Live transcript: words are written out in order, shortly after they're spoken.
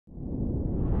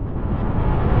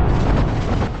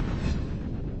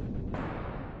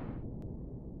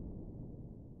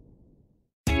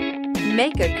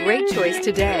Make a great choice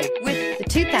today with the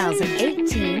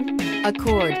 2018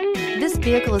 Accord. This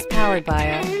vehicle is powered by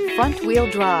a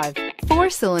front-wheel drive,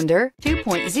 4-cylinder,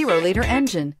 2.0-liter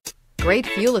engine. Great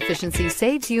fuel efficiency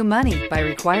saves you money by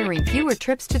requiring fewer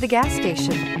trips to the gas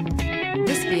station.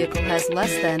 This vehicle has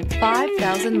less than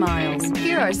 5,000 miles.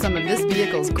 Here are some of this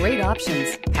vehicle's great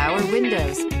options: power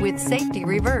windows with safety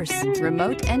reverse,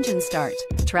 remote engine start,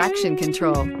 traction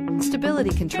control,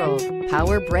 stability control,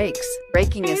 power brakes,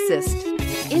 braking assist.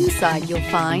 Inside you'll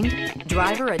find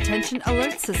driver attention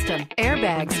alert system,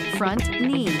 airbags, front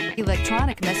knee,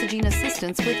 electronic messaging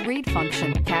assistance with read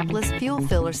function, capless fuel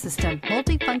filler system,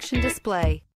 multifunction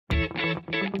display.